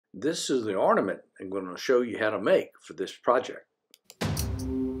This is the ornament I'm going to show you how to make for this project.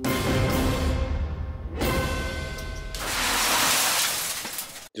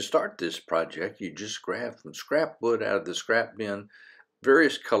 To start this project, you just grab some scrap wood out of the scrap bin,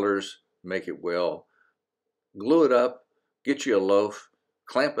 various colors, make it well, glue it up, get you a loaf,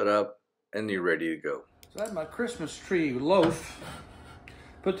 clamp it up, and you're ready to go. So I have my Christmas tree loaf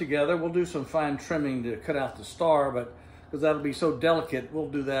put together. We'll do some fine trimming to cut out the star, but because that'll be so delicate, we'll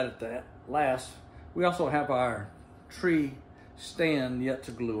do that at the last. We also have our tree stand yet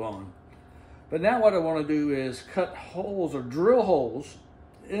to glue on. But now what I want to do is cut holes or drill holes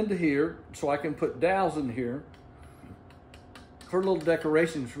into here so I can put dowels in here for little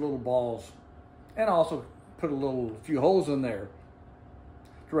decorations, for little balls, and also put a few holes in there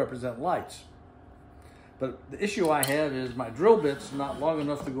to represent lights. But the issue I have is my drill bit's not long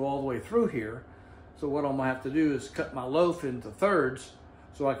enough to go all the way through here. So what I'm gonna have to do is cut my loaf into thirds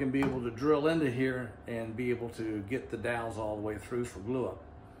so I can be able to drill into here and be able to get the dowels all the way through for glue up.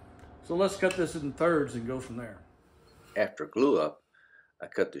 So let's cut this in thirds and go from there. After glue up, I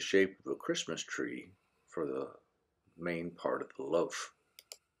cut the shape of a Christmas tree for the main part of the loaf.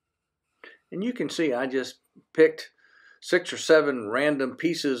 And you can see I just picked 6 or 7 random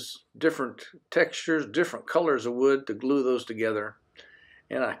pieces, different textures, different colors of wood to glue those together.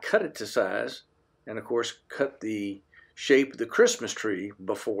 And I cut it to size, and of course cut the shape of the Christmas tree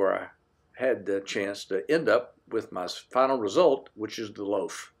before I had the chance to end up with my final result, which is the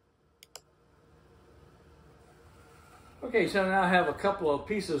loaf. Okay, so now I have a couple of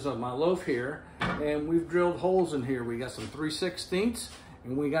pieces of my loaf here, and we've drilled holes in here. We got some 3/16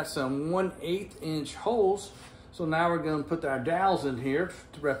 and we got some 1/8 inch holes. So now we're going to put our dowels in here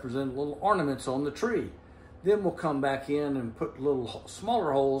to represent little ornaments on the tree. Then we'll come back in and put little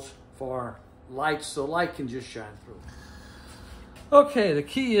smaller holes for lights so light can just shine through. Okay, the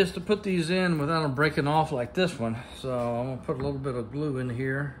key is to put these in without them breaking off like this one. So I'm going to put a little bit of glue in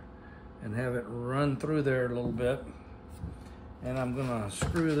here and have it run through there a little bit. And I'm going to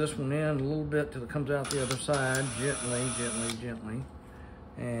screw this one in a little bit till it comes out the other side, gently, gently, gently.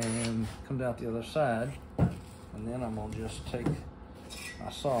 And comes out the other side. And then I'm going to just take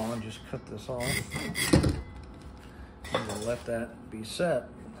my saw and just cut this off. I'm going to let that be set.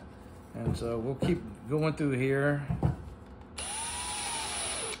 And so we'll keep going through here.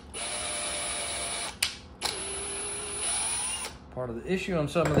 Part of the issue on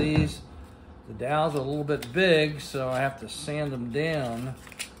some of these, the dowels are a little bit big, so I have to sand them down.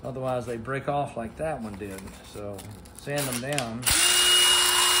 Otherwise they break off like that one did. So sand them down.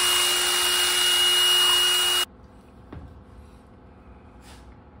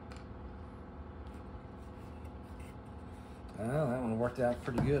 Well, that one worked out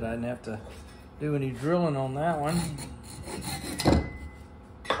pretty good. I didn't have to do any drilling on that one.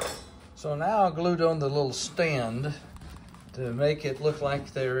 So now I glued on the little stand to make it look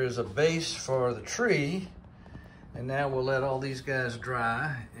like there is a base for the tree. And now we'll let all these guys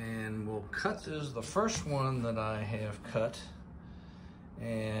dry and we'll cut. This is the first one that I have cut.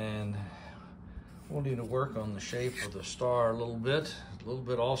 And we'll need to work on the shape of the star a little bit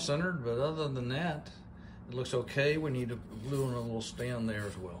off-centered, but other than that, it looks okay. We need to glue on a little stand there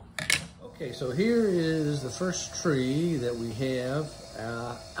as well. Okay, so here is the first tree that we have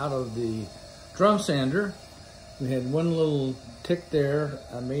out of the drum sander. We had one little tick there.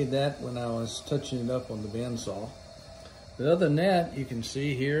 I made that when I was touching it up on the bandsaw. But other than that, you can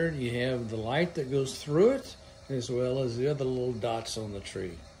see here, you have the light that goes through it, as well as the other little dots on the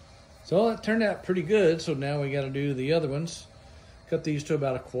tree. So it turned out pretty good. So now we got to do the other ones. Cut these to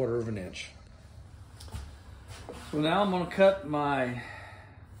about 1/4 inch. So now I'm going to cut my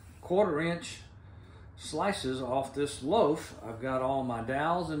 1/4 inch slices off this loaf. I've got all my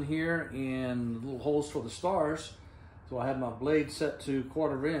dowels in here and little holes for the stars. So I have my blade set to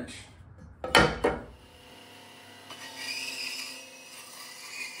 1/4 inch.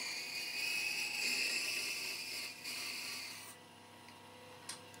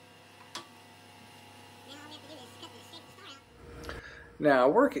 Now I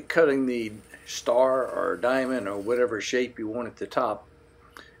work at cutting the star or diamond or whatever shape you want at the top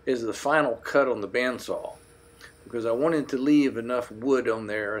is the final cut on the bandsaw, because I wanted to leave enough wood on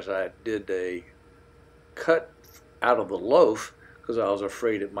there as I did a cut out of the loaf, because I was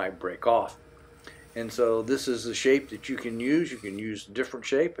afraid it might break off. And so this is the shape that you can use. You can use a different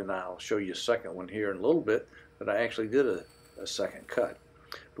shape, and I'll show you a second one here in a little bit that I actually did a second cut.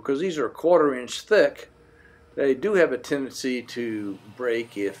 Because these are 1/4 inch thick, they do have a tendency to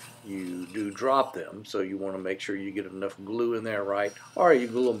break if you do drop them, so you want to make sure you get enough glue in there right, or you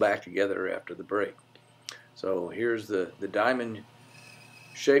glue them back together after the break. So here's the diamond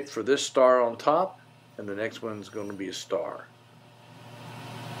shape for this star on top, and the next one's going to be a star.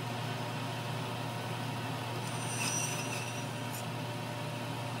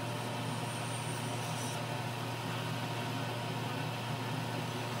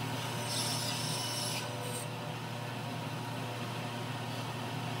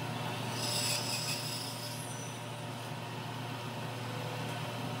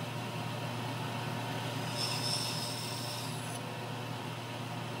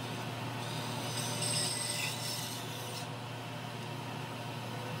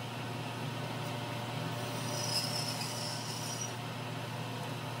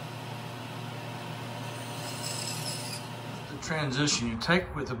 Transition you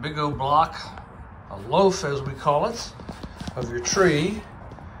take with a big old block, a loaf as we call it, of your tree,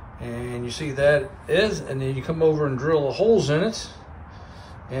 and you see that is, and then you come over and drill the holes in it,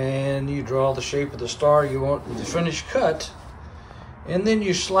 and you draw the shape of the star you want with the finished cut, and then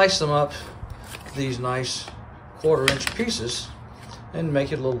you slice them up these nice 1/4-inch pieces and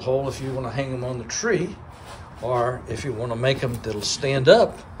make it a little hole if you want to hang them on the tree, or if you want to make them that'll stand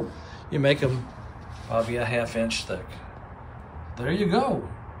up, you make them probably a 1/2 inch thick. There you go.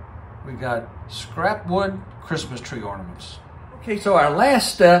 We got scrap wood Christmas tree ornaments. Okay, so our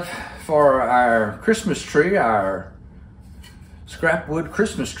last step for our Christmas tree, our scrap wood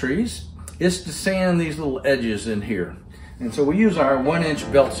Christmas trees, is to sand these little edges in here. And so we use our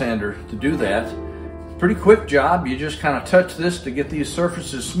 1-inch belt sander to do that. Pretty quick job. You just kind of touch this to get these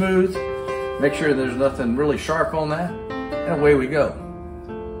surfaces smooth. Make sure there's nothing really sharp on that. And away we go.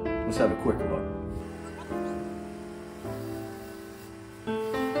 Let's have a quick look.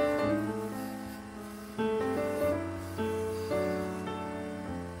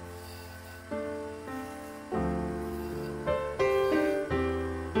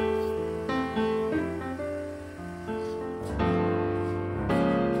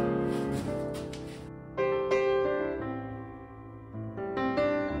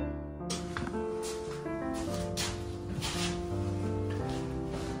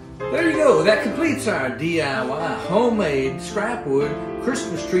 There you go. That completes our DIY homemade scrap wood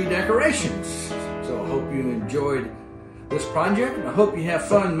Christmas tree decorations. So I hope you enjoyed this project, and I hope you have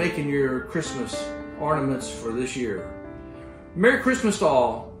fun making your Christmas ornaments for this year. Merry Christmas to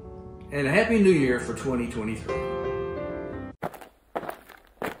all, and a Happy New Year for 2023.